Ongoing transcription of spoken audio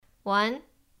1,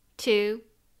 2,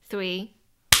 3.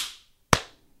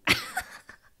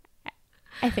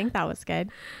 I think that was good.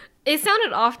 It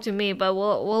sounded off to me, but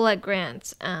we'll let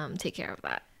Grant take care of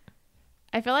that.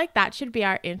 I feel like that should be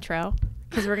our intro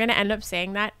because we're gonna end up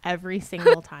saying that every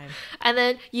single time. And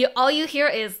then all you hear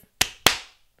is.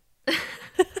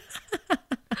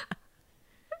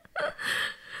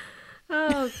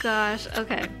 Oh gosh.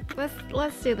 Okay.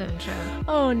 Let's do the intro.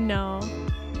 Oh no.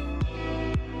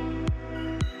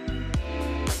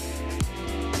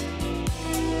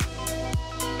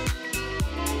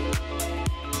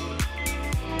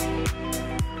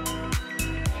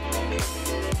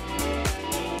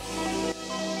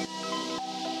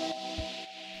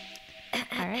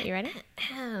 All right, you ready?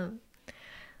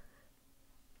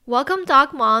 Welcome,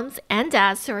 dog moms and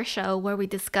dads, to our show where we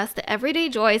discuss the everyday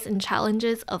joys and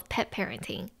challenges of pet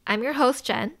parenting. I'm your host,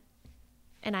 Jen.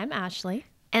 And I'm Ashley.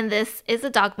 And this is a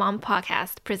Dog Mom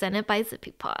podcast presented by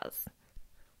Zippy Paws.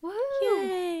 Woo!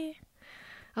 Yay!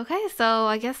 Okay, so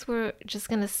I guess we're just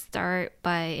going to start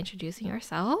by introducing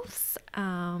ourselves.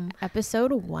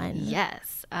 Episode 1.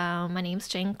 Yes. My name's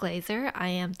Jane Glazer. I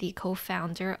am the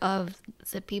co-founder of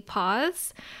Zippy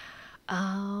Paws.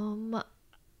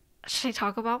 Should I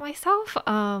talk about myself?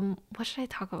 What should I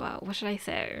talk about? What should I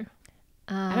say?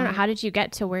 I don't know. How did you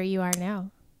get to where you are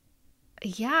now?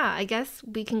 Yeah, I guess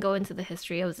we can go into the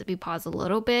history of Zippy Paws a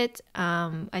little bit.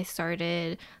 I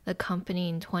started the company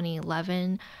in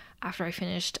 2011 after I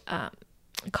finished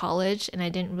college, and I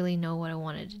didn't really know what I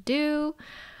wanted to do.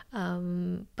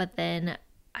 But then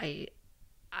I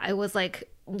was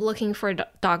like looking for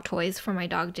dog toys for my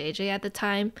dog JJ at the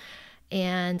time,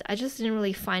 and I just didn't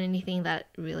really find anything that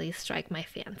really struck my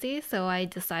fancy. So I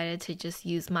decided to just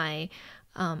use my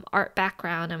art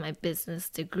background and my business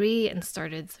degree and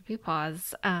started Zippy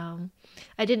Paws. I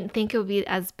didn't think it would be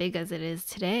as big as it is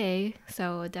today,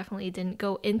 so I definitely didn't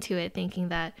go into it thinking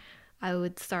that I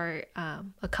would start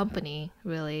a company,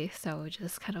 really. So it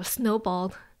just kind of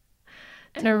snowballed.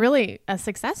 And a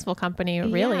successful company,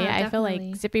 really. Yeah, I feel definitely.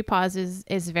 like Zippy Paws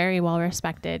is very well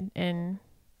respected in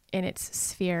its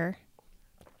sphere.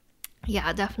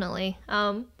 Yeah, definitely.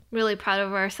 Really proud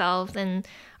of ourselves and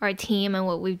our team and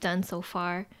what we've done so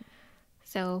far.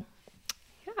 So,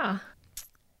 yeah.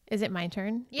 Is it my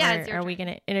turn? Yeah, Or it's your are we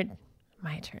gonna?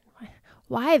 My turn.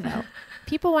 Why though?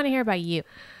 People want to hear about you.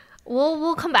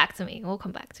 We'll come back to me. We'll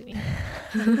come back to me.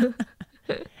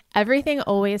 Everything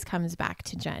always comes back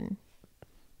to Jen.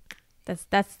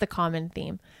 That's the common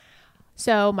theme.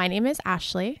 So my name is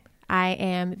Ashley. I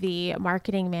am the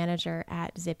marketing manager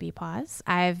at Zippy Paws.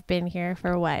 I've been here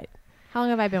for what? How long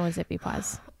have I been with Zippy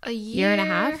Paws? A year. Year and a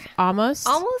half? Almost?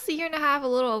 Almost a year and a half, a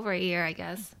little over a year, I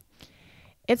guess.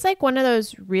 It's like one of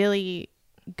those really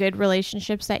good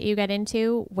relationships that you get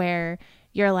into where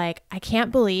you're like, I can't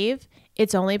believe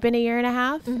it's only been a year and a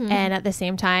half. Mm-hmm. And at the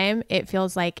same time, it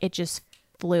feels like it just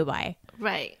flew by.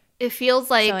 Right. It feels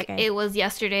like, So, it was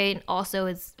yesterday, and also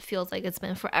it feels like it's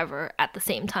been forever at the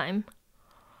same time.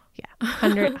 Yeah,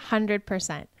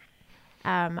 100%.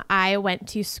 I went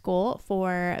to school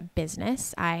for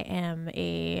business. I am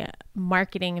a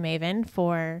marketing maven,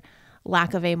 for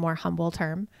lack of a more humble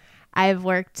term. I've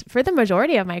worked for the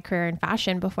majority of my career in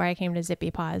fashion before I came to Zippy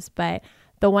Paws, but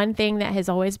the one thing that has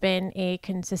always been a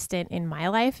consistent in my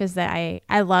life is that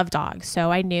I love dogs.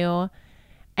 So I knew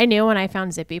when I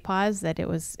found Zippy Paws that it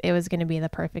was going to be the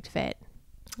perfect fit.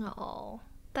 Oh,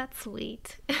 that's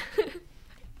sweet.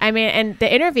 I mean, and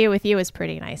the interview with you was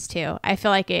pretty nice too. I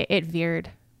feel like it veered.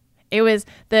 It was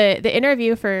the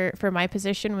interview for my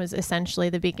position was essentially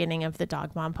the beginning of the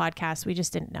Dog Mom podcast. We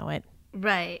just didn't know it.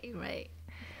 Right.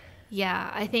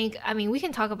 Yeah, I mean, we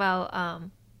can talk about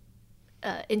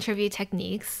interview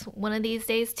techniques one of these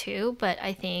days too, but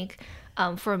I think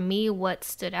for me, what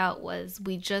stood out was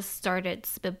we just started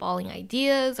spitballing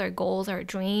ideas, our goals, our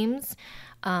dreams,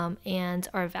 and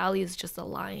our values just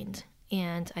aligned.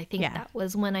 And I think that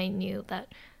was when I knew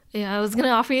that I was going to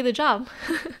offer you the job.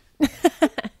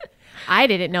 I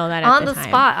didn't know that on at the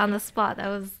time. On the spot. That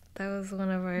was one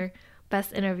of our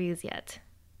best interviews yet.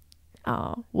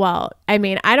 Oh, well, I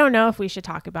mean, I don't know if we should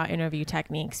talk about interview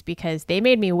techniques because they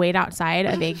made me wait outside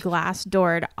of a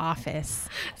glass-doored office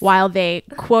while they,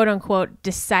 quote unquote,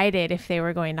 decided if they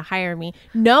were going to hire me,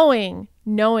 knowing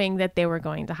that they were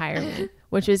going to hire me,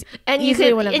 which was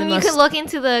easily one of the most... you could look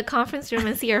into the conference room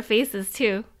and see our faces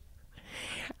too.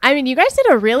 I mean, you guys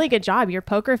did a really good job. Your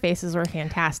poker faces were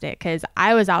fantastic because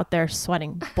I was out there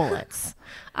sweating bullets.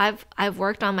 I've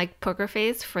worked on my poker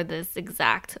face for this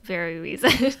exact very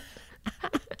reason.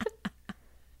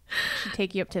 Should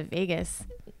take you up to Vegas.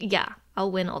 Yeah,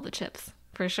 I'll win all the chips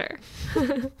for sure.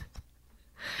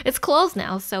 It's closed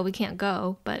now, so we can't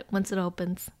go. But once it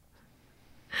opens,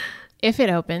 If it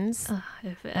opens.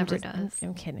 if it ever does.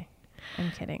 I'm kidding.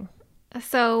 I'm kidding.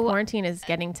 So Quarantine is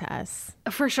getting to us.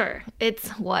 for sure, it's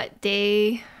what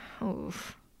day?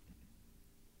 Oof.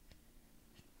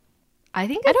 I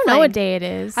think I don't know what day it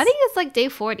is. I think it's like day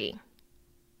 40.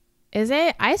 Is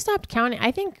it? I stopped counting.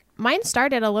 I think mine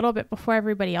started a little bit before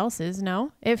everybody else's.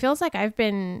 No, it feels like I've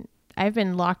been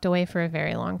locked away for a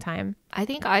very long time. I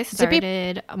think I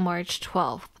started March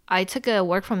 12th. I took a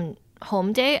work from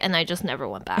home day and I just never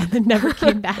went back. Never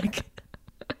came back.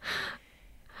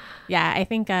 Yeah, I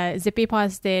think Zippy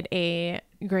Paws did a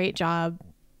great job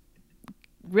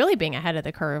really being ahead of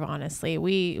the curve, honestly.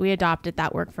 We adopted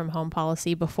that work from home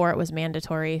policy before it was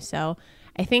mandatory. So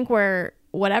I think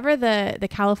whatever the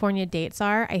California dates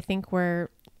are, I think we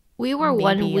were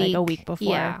 1 week. Like a week before.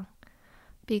 Yeah.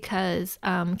 Because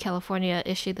California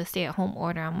issued the stay-at-home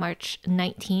order on March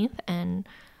 19th, and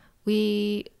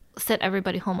we sent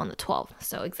everybody home on the 12th,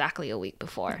 so exactly a week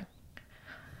before.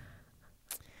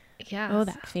 Yeah. Oh,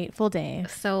 that fateful day.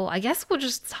 So I guess we'll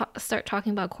just start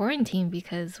talking about quarantine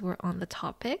because we're on the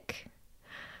topic.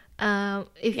 If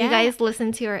you guys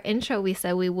listened to our intro, we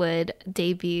said we would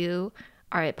debut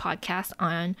our podcast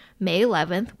on May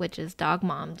 11th, which is Dog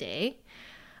Mom Day.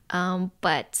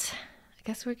 But I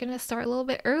guess we're going to start a little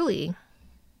bit early.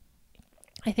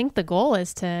 I think the goal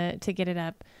is to get it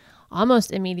up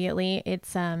almost immediately.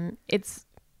 It's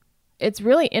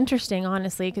really interesting,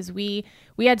 honestly, because we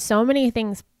had so many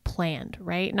things planned,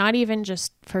 right? Not even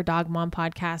just for Dog Mom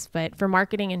podcast, but for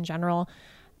marketing in general.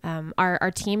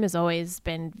 Our team has always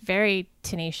been very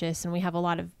tenacious, and we have a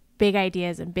lot of big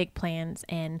ideas and big plans,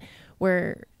 and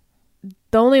the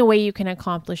only way you can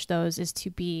accomplish those is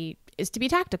to be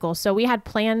tactical. So we had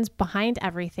plans behind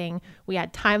everything. We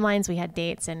had timelines, we had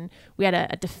dates, and we had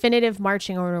a definitive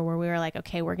marching order where we were like,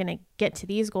 okay, we're going to get to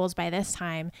these goals by this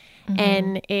time. Mm-hmm.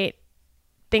 And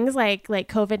things like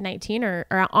COVID-19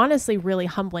 are honestly really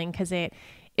humbling, because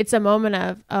it's a moment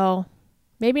of, oh,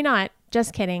 maybe not,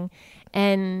 just kidding.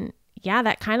 And yeah,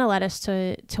 that kind of led us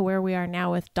to where we are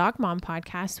now with Dog Mom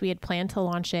podcast. We had planned to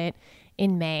launch it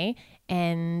in May,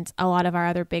 and a lot of our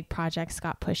other big projects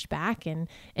got pushed back. And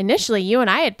initially, you and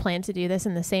I had planned to do this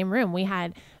in the same room. We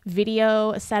had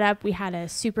video set up. We had a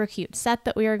super cute set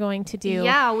that we were going to do.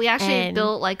 Yeah, we actually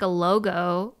built like a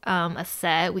logo, a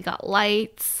set. We got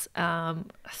lights.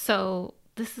 So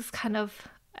this is kind of,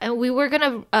 and we were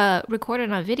going to record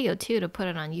it on video too to put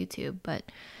it on YouTube.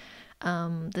 But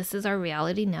this is our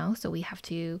reality now. So we have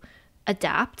to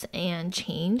adapt and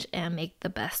change and make the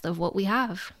best of what we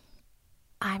have.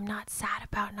 I'm not sad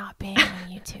about not being on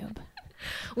YouTube.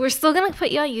 We're still going to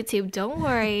put you on YouTube. Don't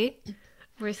worry.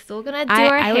 We're still going to do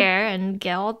our hair and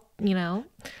get all,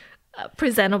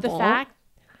 presentable.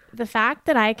 The fact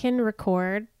that I can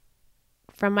record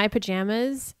from my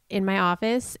pajamas in my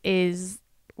office is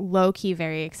low-key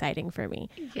very exciting for me.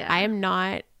 Yeah. I am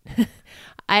not...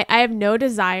 I have no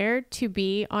desire to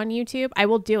be on YouTube. I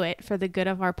will do it for the good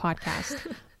of our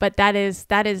podcast. But that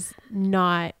is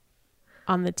not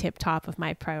on the tip top of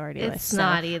my priority list. It's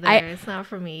not either. It's not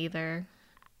for me either.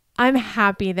 I'm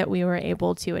happy that we were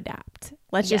able to adapt.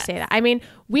 Let's just say that. I mean,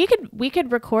 we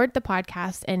could record the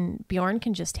podcast and Bjorn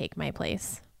can just take my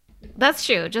place. That's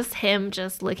true. Just him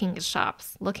just licking his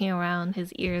chops, looking around,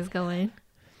 his ears going.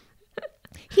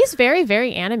 He's very,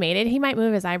 very animated. He might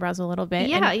move his eyebrows a little bit.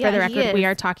 Yeah, and for the record, we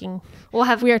are talking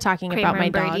Kramer about my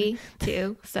dog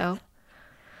too. So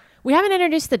we haven't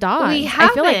introduced the dog. We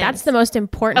haven't. I feel like that's the most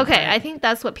important part. I think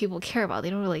that's what people care about. They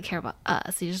don't really care about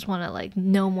us. They just want to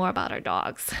know more about our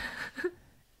dogs.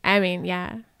 I mean,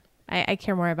 yeah. I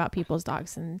care more about people's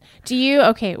dogs. And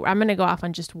okay, I'm going to go off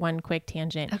on just one quick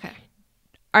tangent. Okay.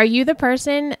 Are you the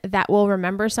person that will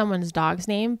remember someone's dog's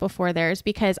name before theirs?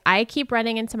 Because I keep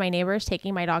running into my neighbors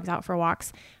taking my dogs out for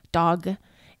walks,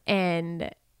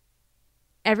 and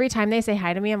every time they say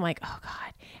hi to me, I'm like, oh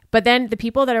God. But then the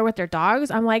people that are with their dogs,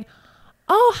 I'm like,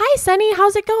 oh, hi, Sunny,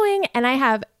 how's it going? And I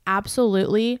have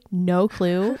absolutely no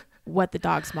clue what the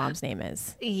dog's mom's name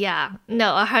is. Yeah,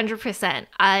 no, 100%.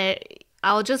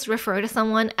 I'll just refer to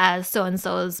someone as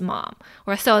so-and-so's mom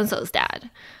or so-and-so's dad.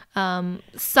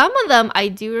 Some of them I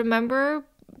do remember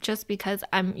just because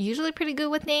I'm usually pretty good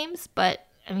with names, but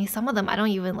I mean, some of them I don't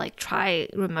even try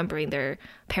remembering their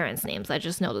parents' names. I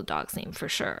just know the dog's name for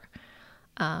sure.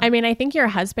 I mean, I think your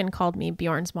husband called me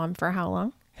Bjorn's mom for how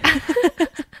long?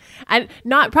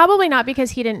 Probably not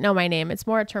because he didn't know my name. It's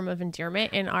more a term of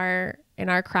endearment in our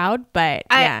crowd, but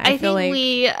yeah, I think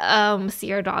we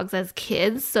see our dogs as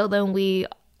kids, so then we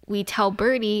tell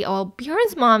Birdie, oh,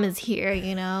 Bjorn's mom is here,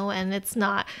 and it's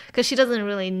not, because she doesn't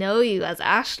really know you as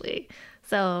Ashley.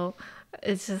 So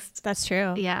It's just, That's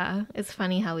true. yeah, it's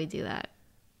funny how we do that.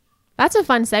 That's a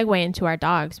fun segue into our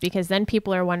dogs, because then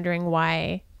people are wondering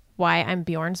why I'm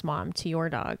Bjorn's mom to your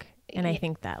dog. And I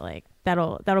think that like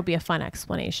that'll be a fun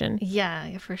explanation.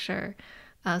 Yeah, for sure.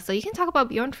 So you can talk about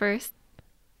Bjorn first.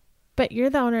 But you're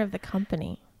the owner of the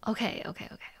company. Okay.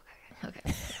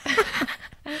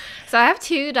 So I have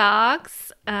two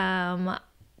dogs,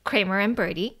 Kramer and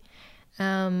Birdie.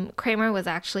 Kramer was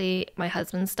actually my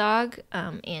husband's dog,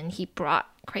 and he brought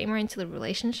Kramer into the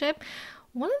relationship.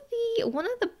 One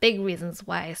of the big reasons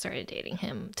why I started dating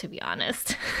him, to be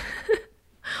honest.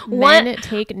 Men,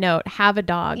 take note. Have a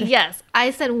dog. Yes,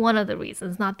 I said one of the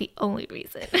reasons, not the only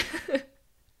reason.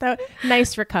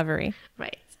 Nice recovery.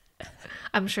 Right.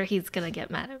 I'm sure he's going to get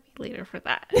mad at me later for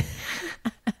that.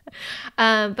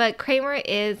 But Kramer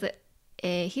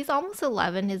he's almost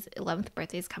 11. His 11th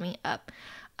birthday is coming up.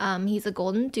 He's a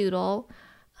golden doodle,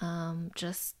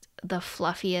 just the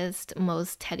fluffiest,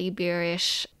 most teddy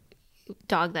bearish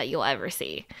dog that you'll ever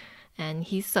see. And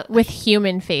he's so... With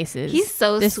human faces. He's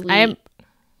so sweet.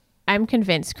 I'm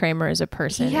convinced Kramer is a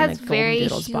person. He has in a very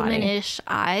golden doodle's humanish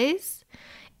eyes,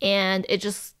 and it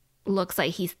just looks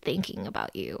like he's thinking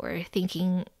about you or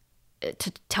thinking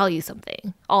to tell you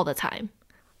something all the time.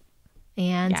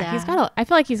 And yeah, I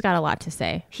feel like he's got a lot to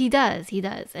say. He does,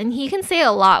 and he can say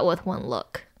a lot with one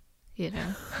look. You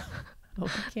know, he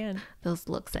can. Those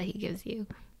looks that he gives you.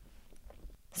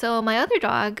 So my other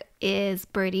dog is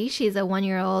Birdie. She's a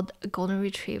 1-year-old golden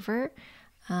retriever.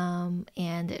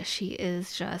 And she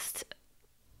is just,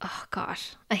 oh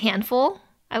gosh, a handful,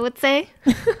 I would say.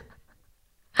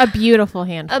 A beautiful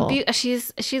handful.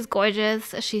 She's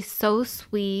gorgeous. She's so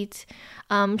sweet.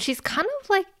 She's kind of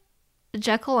like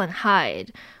Jekyll and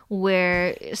Hyde,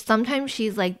 where sometimes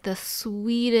she's like the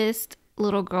sweetest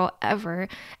little girl ever,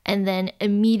 and then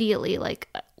immediately, like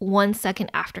 1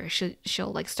 second after,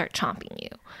 she'll like start chomping you,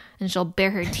 and she'll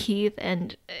bare her teeth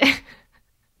and...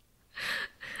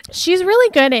 She's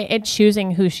really good at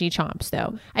choosing who she chomps,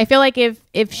 though. I feel like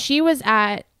if she was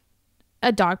at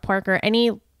a dog park or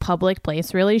any public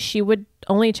place, really, she would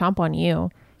only chomp on you.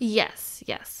 Yes.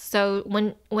 So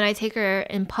when I take her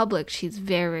in public, she's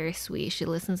very, very sweet. She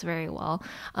listens very well.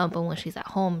 But when she's at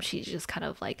home, she just kind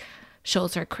of like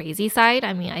shows her crazy side.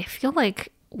 I mean, I feel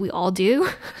like we all do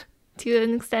to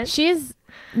an extent.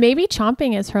 Maybe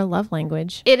chomping is her love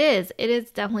language. It is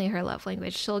definitely her love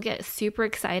language. She'll get super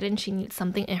excited and she needs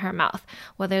something in her mouth,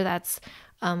 whether that's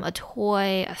a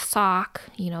toy, a sock,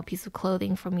 a piece of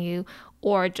clothing from you,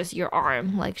 or just your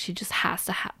arm. Like she just has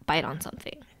to bite on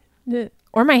something.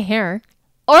 Or my hair.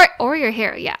 Or your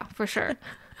hair, yeah, for sure.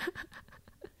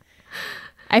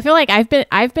 I feel like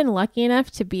I've been lucky enough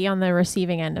to be on the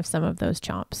receiving end of some of those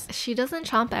chomps. She doesn't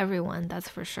chomp everyone, that's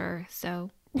for sure. So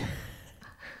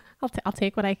I'll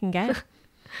take what I can get.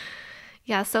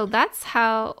 Yeah, so that's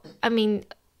how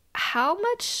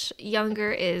much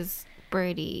younger is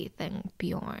Birdie than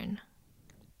Bjorn?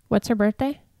 What's her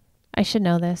birthday? I should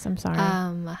know this. I'm sorry.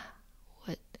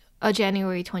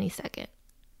 January 22nd.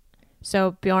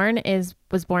 So Bjorn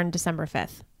was born December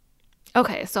 5th.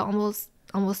 Okay, so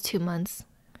almost 2 months.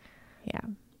 Yeah.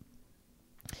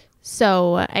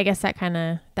 So I guess that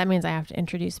means I have to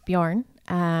introduce Bjorn.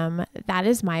 That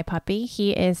is my puppy. He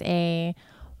is a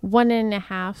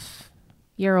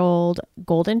 1.5-year-old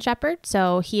golden shepherd.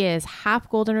 So he is half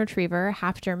golden retriever,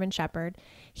 half German shepherd.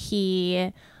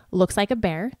 He looks like a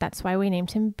bear. That's why we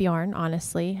named him Bjorn,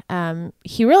 honestly.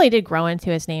 He really did grow into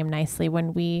his name nicely.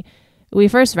 When we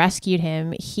first rescued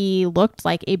him, he looked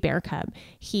like a bear cub.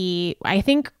 I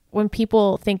think when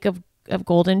people think of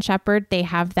golden shepherd, they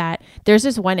have there's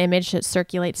this one image that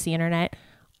circulates the internet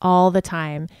all the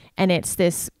time, and it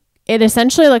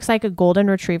essentially looks like a golden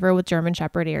retriever with German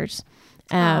shepherd ears.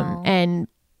 And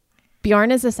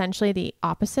Bjorn is essentially the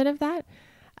opposite of that.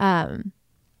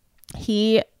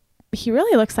 He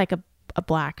really looks like a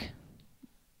black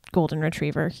golden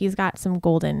retriever. He's got some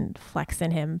golden flecks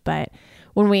in him, but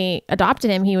when we adopted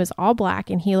him, he was all black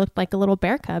and he looked like a little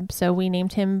bear cub. So we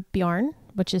named him Bjorn,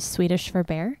 which is Swedish for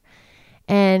bear.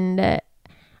 And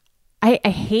I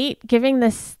hate giving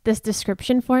this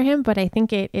description for him, but I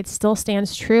think it still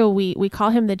stands true. We call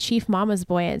him the chief mama's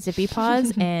boy at Zippy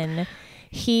Paws, and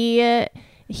he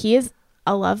is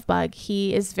a love bug.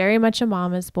 He is very much a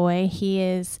mama's boy. He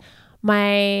is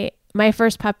my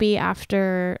first puppy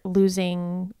after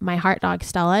losing my heart dog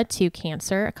Stella to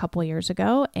cancer a couple years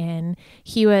ago, and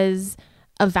he was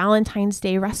a Valentine's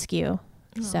Day rescue.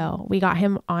 Oh. So we got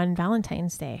him on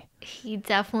Valentine's Day. He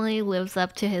definitely lives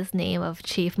up to his name of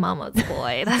Chief Mama's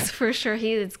Boy. That's for sure.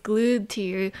 He is glued to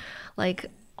you like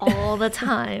all the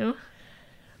time.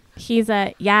 He's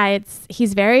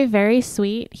very, very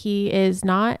sweet. He is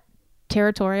not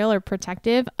territorial or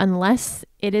protective unless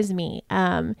it is me.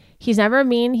 He's never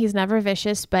mean, he's never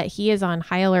vicious, but he is on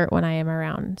high alert when I am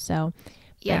around. So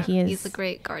yeah, he's a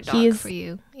great guard dog for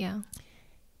you. Yeah.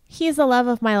 He's the love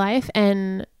of my life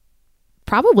and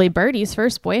probably Birdie's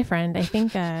first boyfriend. I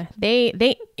think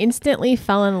they instantly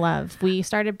fell in love. We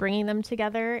started bringing them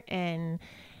together and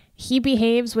he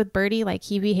behaves with Birdie like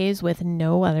he behaves with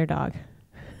no other dog.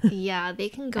 Yeah, they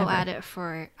can go at it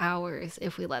for hours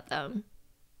if we let them.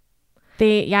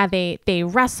 They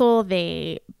wrestle,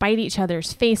 they bite each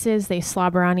other's faces, they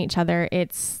slobber on each other.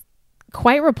 It's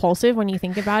quite repulsive when you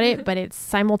think about it, but it's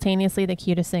simultaneously the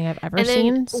cutest thing I've ever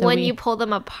seen. So when you pull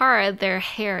them apart, their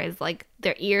hair is like,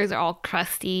 their ears are all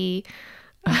crusty.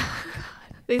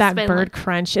 That bird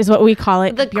crunch is what we call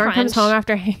it. Bjorn comes home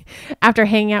after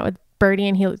hanging out with Birdie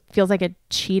and he feels like a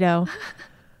Cheeto.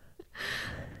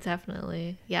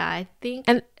 Definitely. Yeah, I think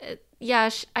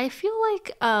I feel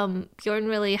like Bjorn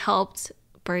really helped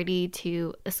Birdie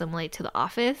to assimilate to the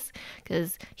office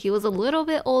because he was a little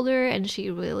bit older and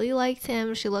she really liked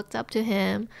him. She looked up to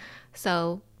him.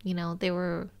 So, they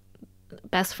were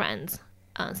best friends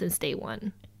since day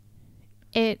one.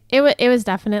 It was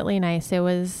definitely nice. It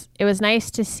was nice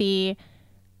to see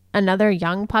another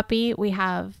young puppy. We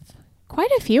have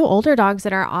quite a few older dogs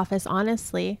at our office,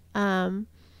 honestly.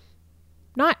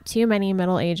 Not too many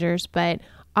middle-agers, but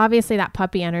obviously that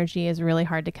puppy energy is really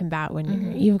hard to combat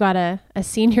when you've got a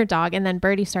senior dog. And then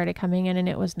Birdie started coming in and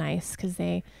it was nice because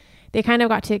they kind of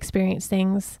got to experience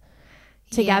things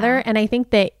together. Yeah. And I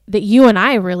think that you and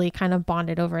I really kind of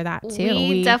bonded over that too.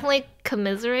 We definitely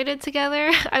commiserated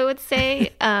together, I would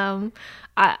say.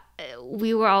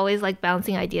 We were always like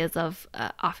bouncing ideas off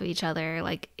of each other.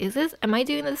 Like, am I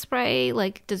doing this right?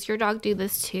 Like, does your dog do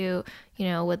this too?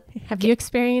 Have you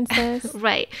experienced this?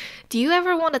 Right. Do you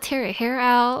ever want to tear your hair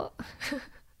out?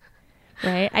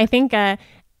 Right. I think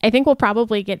we'll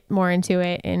probably get more into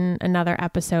it in another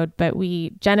episode, but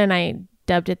Jen and I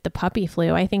dubbed it the puppy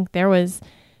flu. I think there was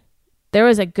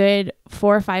a good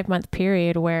 4 or 5 month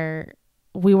period where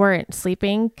we weren't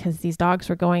sleeping because these dogs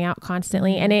were going out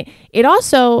constantly. And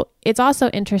it's also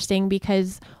interesting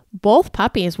because both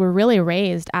puppies were really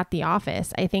raised at the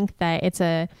office. I think that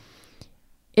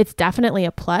it's definitely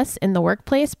a plus in the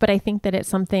workplace, but I think that it's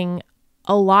something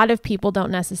a lot of people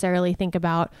don't necessarily think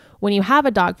about when you have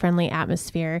a dog friendly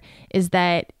atmosphere is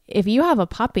that if you have a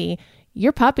puppy,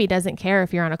 your puppy doesn't care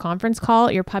if you're on a conference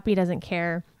call. Your puppy doesn't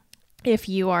care if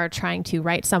you are trying to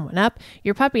write someone up.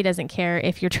 Your puppy doesn't care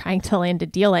if you're trying to land a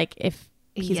deal. Like if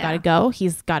he's got to go,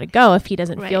 he's got to go. If he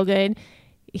doesn't feel good,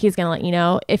 he's going to let you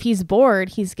know. If he's bored,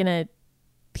 he's going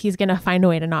to find a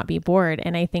way to not be bored.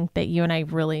 And I think that you and I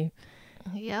really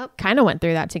kind of went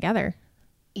through that together.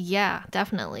 Yeah,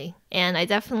 definitely. And I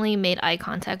definitely made eye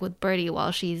contact with Birdie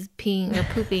while she's peeing or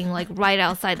pooping like right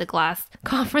outside the glass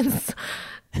conference.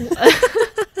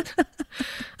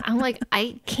 I'm like,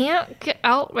 I can't get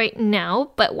out right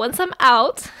now, but once I'm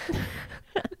out.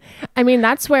 I mean,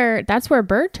 that's where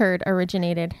Bird Turd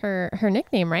originated, her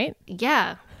nickname, right?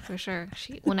 Yeah, for sure.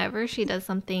 Whenever she does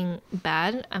something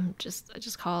bad, I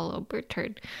just call her a little Bird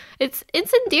Turd. It's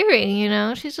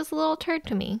endearing, she's just a little turd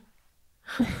to me.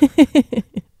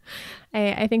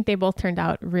 I think they both turned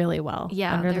out really well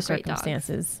under the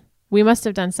circumstances. Dogs. We must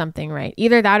have done something right.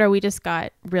 Either that or we just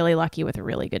got really lucky with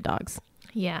really good dogs.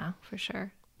 Yeah, for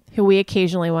sure. Who we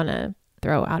occasionally want to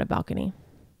throw out a balcony.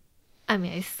 I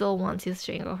mean, I still want to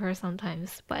strangle her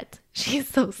sometimes, but she's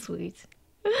so sweet.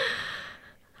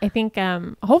 I think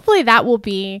hopefully that will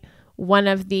be one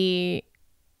of the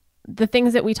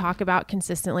things that we talk about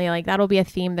consistently. Like that'll be a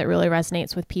theme that really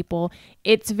resonates with people.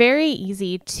 It's very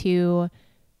easy to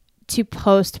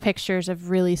post pictures of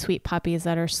really sweet puppies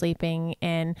that are sleeping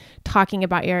and talking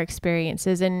about your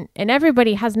experiences. And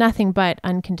everybody has nothing but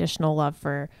unconditional love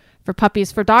for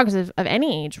puppies, for dogs of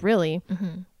any age, really.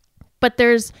 Mm-hmm. But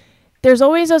there's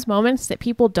always those moments that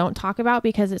people don't talk about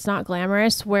because it's not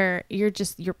glamorous, where you're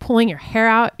pulling your hair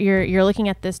out. You're looking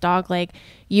at this dog like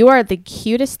you are the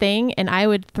cutest thing, and I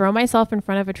would throw myself in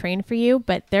front of a train for you.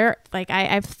 But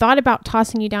I've thought about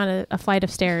tossing you down a flight of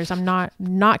stairs. I'm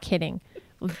not kidding.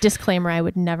 Disclaimer, I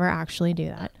would never actually do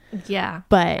that. Yeah,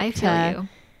 but I feel you.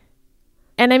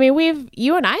 And I mean,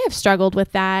 you and I have struggled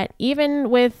with that,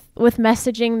 even with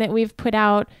messaging that we've put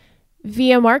out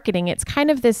via marketing. It's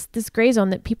kind of this gray zone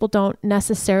that people don't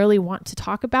necessarily want to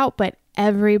talk about, but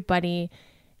everybody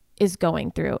is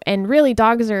going through. And really,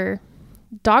 dogs are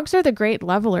the great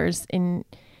levelers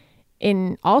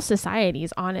in all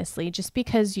societies, honestly. Just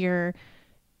because you're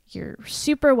you're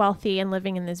super wealthy and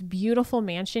living in this beautiful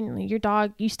mansion, your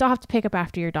dog, you still have to pick up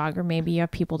after your dog, or maybe you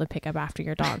have people to pick up after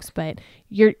your dogs, but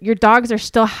your dogs are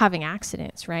still having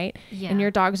accidents, right? Yeah. And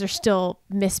your dogs are still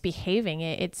misbehaving.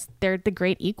 They're the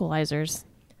great equalizers.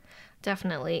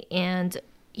 Definitely. And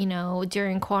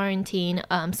during quarantine,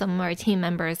 some of our team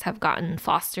members have gotten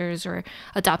fosters or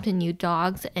adopted new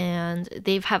dogs, and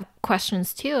they've had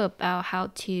questions too about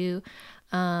how to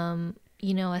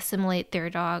assimilate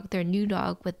their new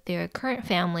dog with their current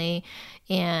family,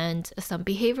 and some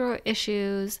behavioral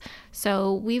issues.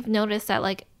 So we've noticed that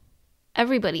like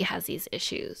everybody has these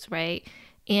issues, right?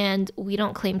 And we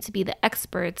don't claim to be the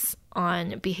experts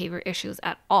on behavior issues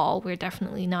at all. We're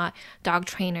definitely not dog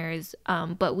trainers,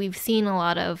 but we've seen a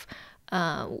lot of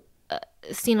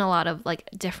like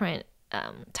different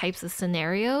types of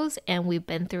scenarios, and we've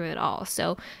been through it all.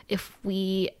 So if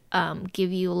we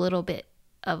give you a little bit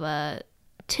of a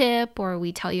tip, or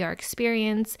we tell you our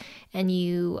experience, and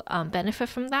you benefit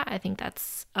from that, I think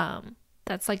that's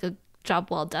like a job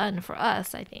well done for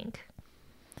us, I think.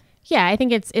 Yeah, I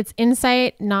think it's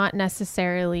insight, not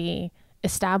necessarily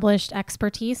established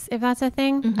expertise, if that's a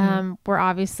thing. Mm-hmm. We're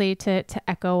obviously, to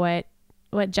echo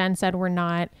what Jen said, we're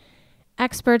not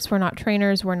experts, we're not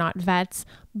trainers, we're not vets.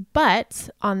 But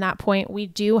on that point, we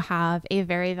do have a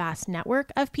very vast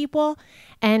network of people.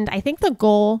 And I think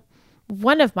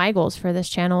one of my goals for this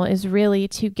channel is really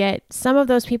to get some of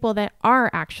those people that are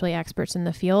actually experts in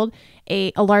the field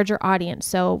a larger audience.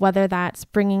 So whether that's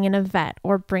bringing in a vet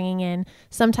or bringing in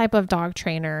some type of dog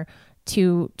trainer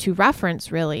to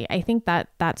reference, really, I think that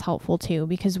that's helpful too,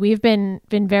 because we've been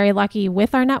very lucky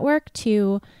with our network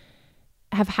to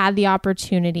have had the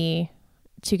opportunity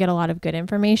to get a lot of good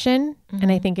information. Mm-hmm.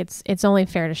 And I think it's only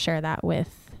fair to share that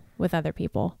with other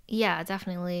people. Yeah,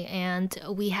 definitely. And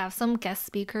we have some guest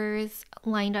speakers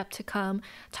lined up to come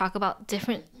talk about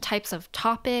different types of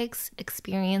topics,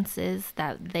 experiences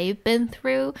that they've been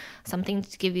through, something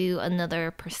to give you another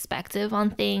perspective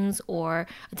on things, or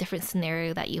a different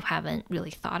scenario that you haven't really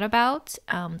thought about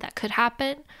that could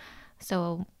happen.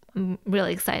 So I'm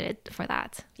really excited for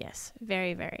that. Yes,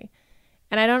 very, very.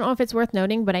 And I don't know if it's worth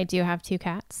noting, but I do have 2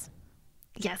 cats.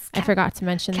 Yes. I forgot to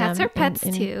mention cats them. Cats are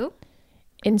pets too.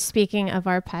 In speaking of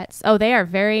our pets, they are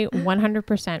very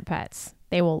 100% pets.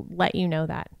 They will let you know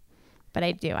that. But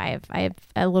I do. I have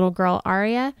a little girl,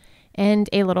 Aria, and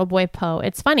a little boy, Poe.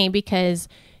 It's funny because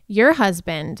your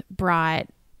husband brought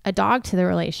a dog to the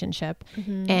relationship,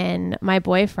 mm-hmm. and my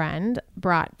boyfriend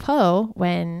brought Poe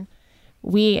when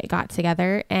we got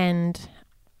together. And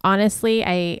honestly,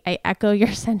 I echo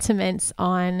your sentiments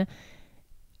on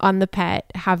the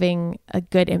pet having a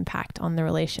good impact on the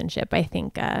relationship. I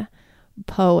think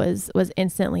Poe was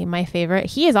instantly my favorite.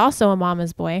 He is also a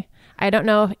mama's boy. I don't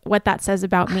know what that says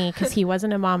about me, because he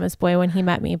wasn't a mama's boy when he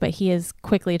met me, but he is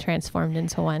quickly transformed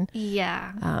into one.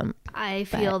 Yeah. I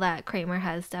feel that Kramer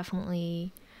has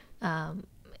definitely,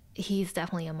 he's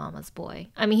definitely a mama's boy.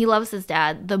 I mean, he loves his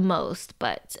dad the most,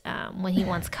 but when he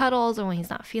wants cuddles or when he's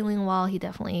not feeling well, he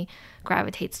definitely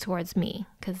gravitates towards me,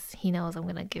 because he knows I'm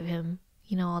going to give him,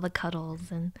 all the cuddles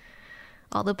and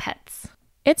all the pets.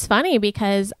 It's funny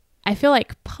because I feel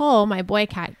like Poe, my boy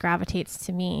cat, gravitates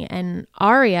to me, and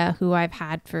Aria, who I've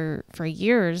had for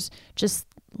years, just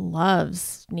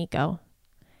loves Nico.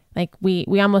 Like we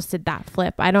almost did that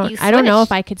flip. I don't know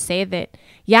if I could say that.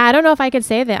 Yeah, I don't know if I could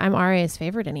say that I'm Aria's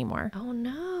favorite anymore. Oh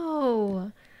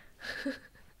no.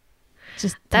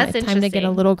 Just that's time to get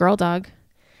a little girl dog.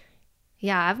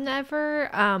 Yeah, I've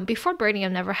never, before Bernie,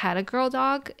 I've never had a girl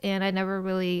dog, and I never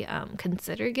really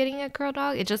considered getting a girl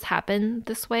dog. It just happened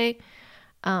this way.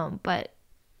 But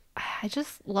I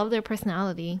just love their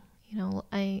personality.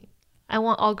 I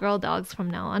want all girl dogs from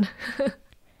now on.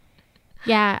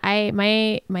 Yeah,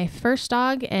 my first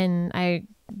dog, and I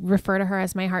refer to her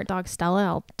as my heart dog, Stella.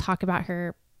 I'll talk about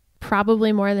her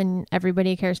probably more than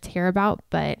everybody cares to hear about,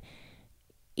 but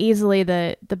easily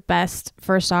the best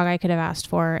first dog I could have asked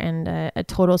for, and a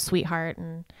total sweetheart.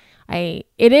 And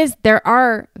there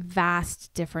are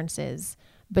vast differences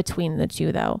between the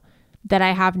two, though, that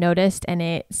I have noticed,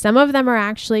 and some of them are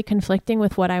actually conflicting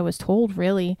with what I was told,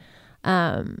 really.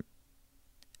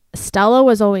 Stella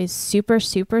was always super,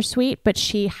 super sweet, but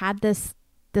she had this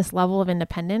level of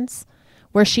independence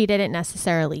where she didn't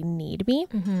necessarily need me.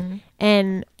 Mm-hmm.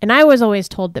 And I was always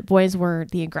told that boys were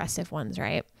the aggressive ones,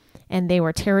 right? And they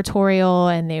were territorial,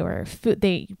 and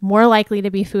they more likely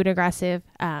to be food aggressive.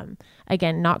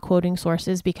 Again, not quoting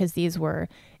sources, because these were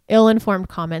ill-informed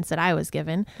comments that I was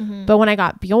given. Mm-hmm. But when I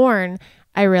got Bjorn,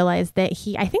 I realized that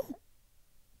I think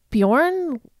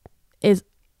Bjorn is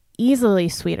easily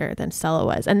sweeter than Stella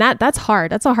was. And that's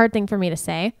hard. That's a hard thing for me to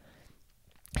say.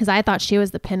 because I thought she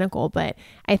was the pinnacle, but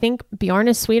I think Bjorn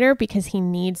is sweeter because he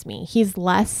needs me. He's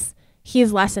less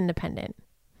independent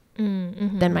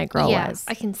than my girl was.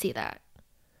 I can see that.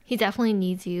 He definitely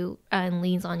needs you and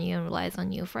leans on you and relies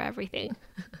on you for everything.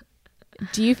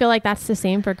 Do you feel like that's the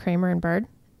same for Kramer and Bird?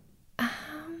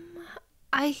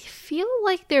 I feel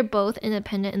like they're both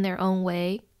independent in their own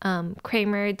way.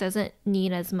 Kramer doesn't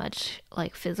need as much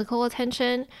like physical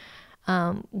attention,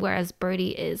 whereas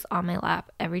Birdie is on my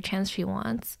lap every chance she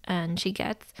wants and she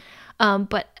gets.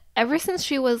 But ever since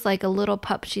she was like a little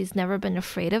pup, she's never been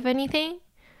afraid of anything,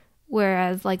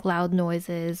 whereas like loud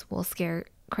noises will scare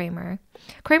Kramer.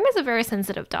 Kramer's a very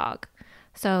sensitive dog,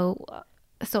 so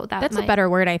that's a better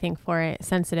word, I think, for it.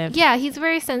 Sensitive. Yeah, he's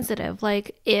very sensitive.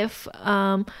 Like if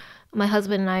my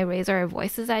husband and I raise our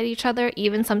voices at each other,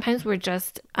 even sometimes we're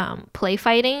just play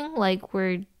fighting, like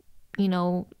we're, you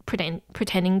know,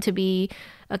 pretending to be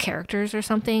characters or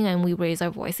something, and we raise our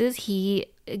voices, he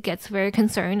gets very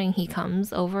concerned and he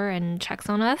comes over and checks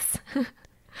on us.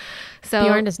 So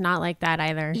Bjorn is not like that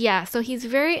either. Yeah, so he's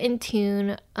very in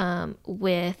tune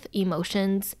with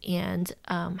emotions and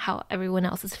how everyone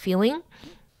else is feeling.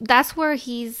 That's where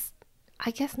he's,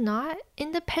 I guess, not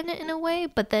independent in a way,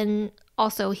 but then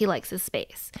also he likes his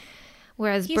space.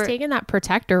 Whereas he's taken that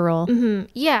protector role.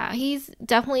 Yeah, he's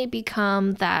definitely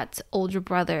become that older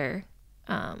brother,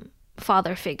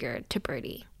 father figure to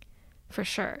Birdie, for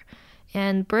sure.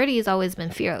 And Birdie has always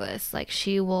been fearless. Like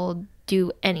she will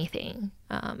do anything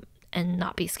and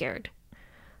not be scared.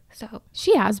 So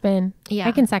she has been. Yeah,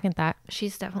 I can second that.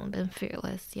 She's definitely been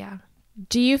fearless. Yeah.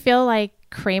 Do you feel like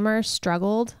Kramer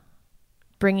struggled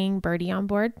bringing Birdie on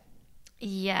board?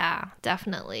 Yeah,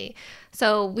 definitely.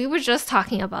 So we were just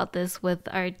talking about this with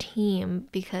our team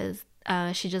because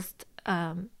she just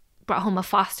brought home a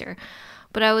foster.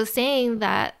 But I was saying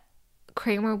that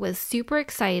Kramer was super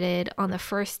excited on the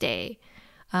first day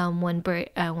when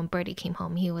Birdie came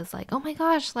home. He was like, oh my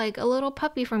gosh, like a little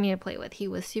puppy for me to play with. He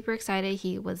was super excited.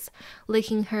 He was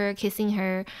licking her, kissing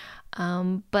her.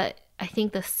 But I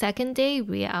think the second day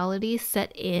reality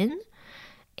set in.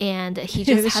 And he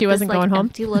just had this like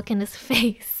empty look in his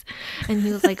face, and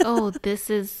he was like, "Oh, this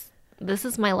is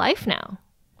my life now,"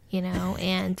 you know.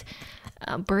 And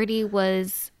Birdie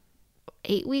was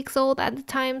 8 weeks old at the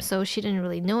time, so she didn't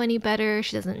really know any better.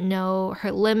 She doesn't know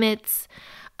her limits,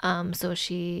 so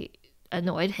she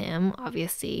annoyed him,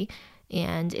 obviously.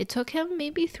 And it took him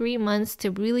maybe 3 months to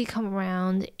really come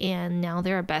around, and now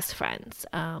they're best friends.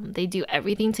 They do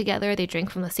everything together. They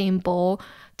drink from the same bowl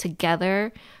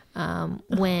together.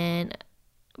 When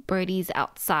Birdie's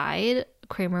outside,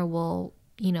 Kramer will,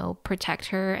 you know, protect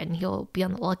her and he'll be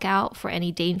on the lookout for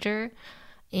any danger.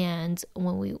 And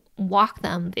when we walk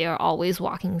them, they are always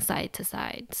walking side to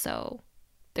side. So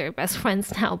they're best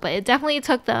friends now. But it definitely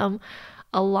took them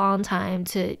a long time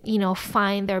to, you know,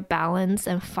 find their balance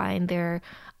and find their,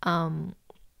 I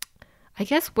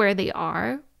guess, where they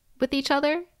are with each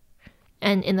other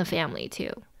and in the family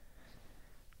too.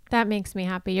 That makes me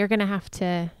happy. You're going to have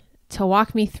to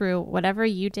walk me through whatever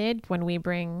you did when we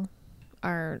bring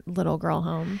our little girl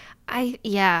home.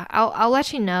 I'll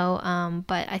let you know.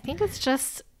 But I think it's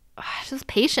just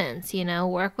patience, you know,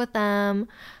 work with them.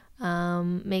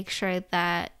 Make sure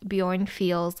that Bjorn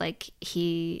feels like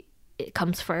it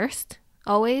comes first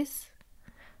always.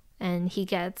 And he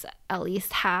gets at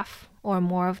least half or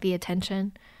more of the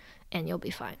attention, and you'll be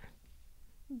fine.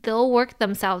 They'll work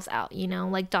themselves out, you know,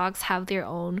 like dogs have their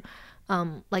own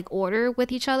like order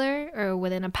with each other or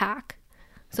within a pack.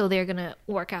 So they're gonna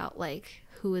work out like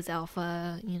who is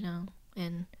alpha, you know,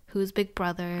 and who's big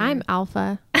brother. I'm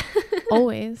alpha.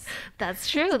 Always. That's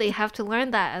true. They have to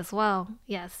learn that as well.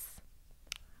 Yes.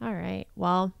 All right.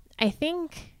 Well, I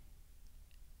think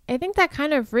that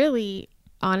kind of really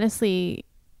honestly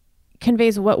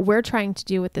conveys what we're trying to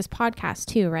do with this podcast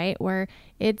too, right? Where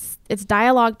it's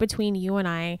dialogue between you and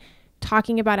I,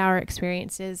 talking about our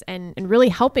experiences and really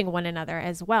helping one another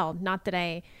as well. Not that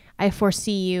I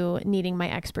foresee you needing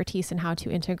my expertise in how to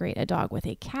integrate a dog with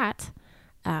a cat.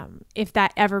 If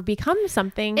that ever becomes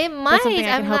something, it might.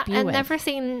 I'm never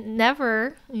saying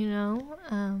never, you know.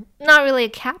 Not really a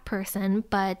cat person,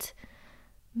 but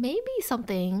maybe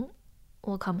something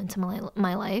will come into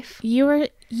my life. You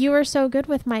were so good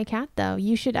with my cat though.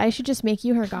 I should just make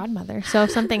you her godmother. So if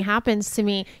something happens to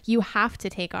me, you have to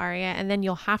take Aria, and then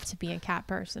you'll have to be a cat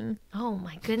person. Oh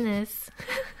my goodness.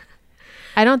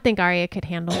 I don't think Aria could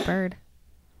handle Bird.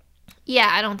 Yeah,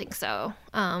 I don't think so.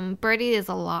 Birdie is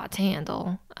a lot to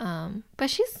handle. But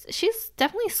she's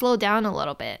definitely slowed down a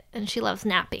little bit, and she loves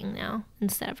napping now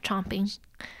instead of chomping.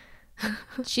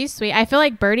 She's sweet. I feel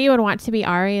like Birdie would want to be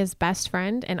Aria's best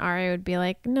friend, and Aria would be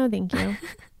like, no, thank you.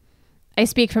 I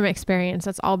speak from experience.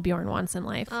 That's all Bjorn wants in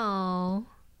life. Oh.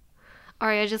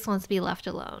 Arya just wants to be left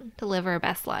alone to live her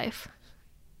best life.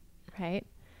 Right.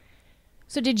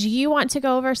 So did you want to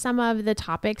go over some of the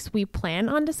topics we plan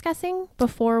on discussing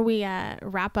before we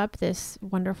wrap up this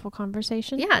wonderful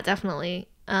conversation? Yeah, definitely.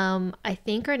 I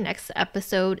think our next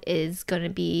episode is going to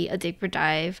be a deeper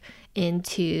dive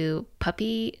into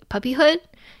puppyhood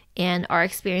and our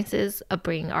experiences of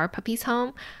bringing our puppies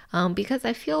home, because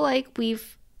I feel like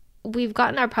we've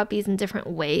gotten our puppies in different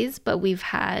ways, but we've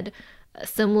had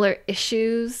similar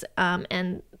issues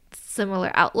and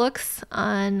similar outlooks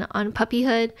on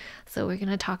puppyhood. So we're going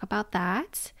to talk about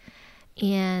that.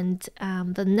 And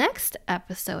the next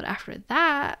episode after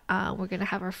that, we're going to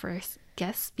have our first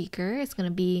guest speaker. It's going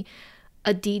to be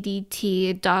a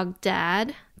DDT dog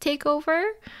dad takeover.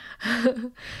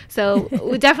 So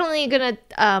we're definitely going to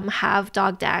have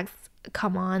dog dads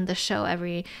come on the show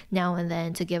every now and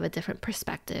then to give a different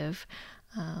perspective,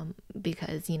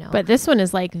 because, you know. But this one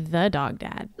is like the dog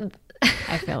dad,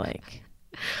 I feel like.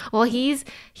 Well, he's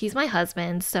my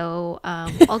husband, so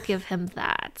I'll give him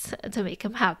that to make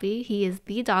him happy. He is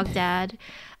the dog dad.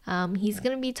 He's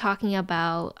going to be talking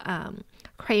about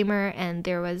Kramer, and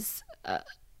there was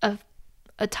a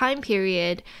time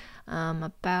period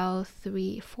about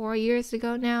 3-4 years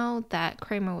ago now that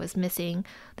Kramer was missing.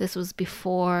 This was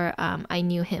before I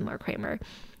knew him or Kramer.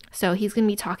 So he's going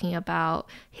to be talking about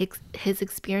his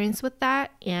experience with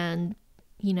that, and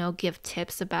you know, give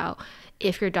tips about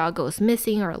if your dog goes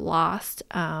missing or lost,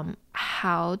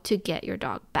 how to get your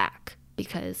dog back.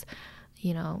 Because,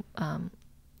 you know,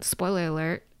 spoiler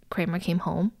alert, Kramer came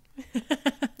home.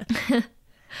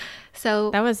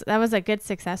 So that was a good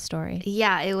success story.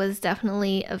 Yeah, it was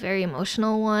definitely a very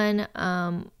emotional one.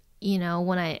 You know,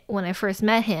 when I first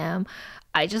met him,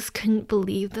 I just couldn't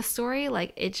believe the story.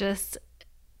 Like it just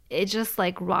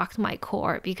like rocked my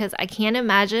core, because I can't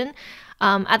imagine.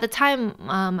 At the time,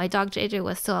 my dog JJ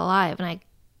was still alive, and I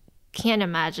can't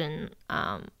imagine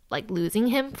like losing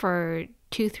him for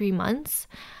 2-3 months,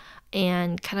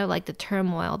 and kind of like the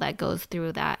turmoil that goes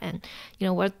through that. And you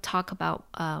know, we'll talk about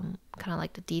kind of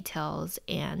like the details,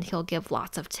 and he'll give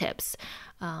lots of tips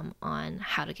on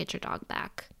how to get your dog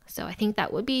back. So I think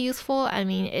that would be useful. I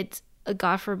mean, it's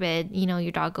God forbid, you know,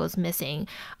 your dog goes missing.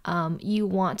 You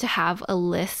want to have a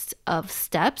list of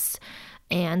steps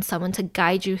and someone to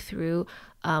guide you through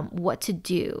what to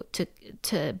do to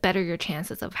better your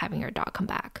chances of having your dog come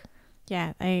back.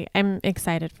 Yeah, I'm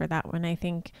excited for that one. I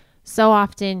think so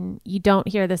often you don't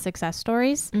hear the success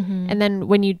stories. Mm-hmm. And then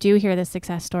when you do hear the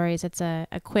success stories, it's a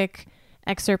quick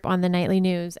excerpt on the nightly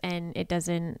news, and it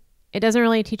doesn't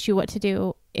really teach you what to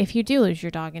do if you do lose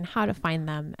your dog and how to find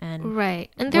them. And right.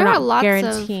 And there are lots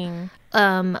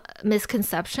of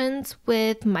misconceptions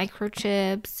with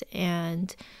microchips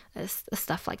and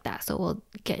stuff like that. So we'll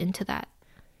get into that.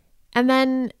 And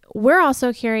then we're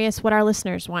also curious what our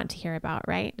listeners want to hear about,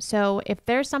 right? So if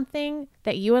there's something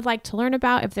that you would like to learn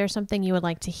about, if there's something you would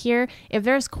like to hear, if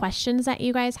there's questions that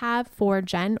you guys have for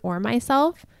Jen or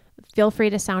myself, feel free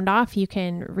to sound off. You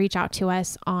can reach out to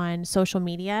us on social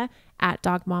media at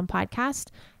Dog Mom Podcast.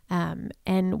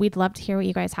 And we'd love to hear what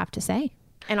you guys have to say.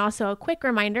 And also a quick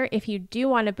reminder, if you do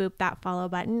want to boop that follow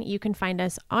button, you can find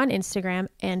us on Instagram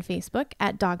and Facebook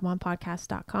at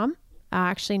dogmompodcast.com.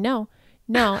 Actually, no,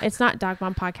 it's not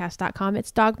dogmompodcast.com.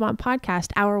 It's Dog Mom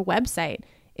Podcast. Our website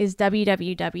is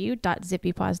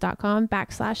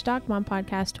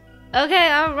www.zippypaws.com/dogmompodcast.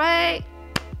 Okay, all right.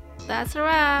 That's a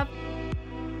wrap.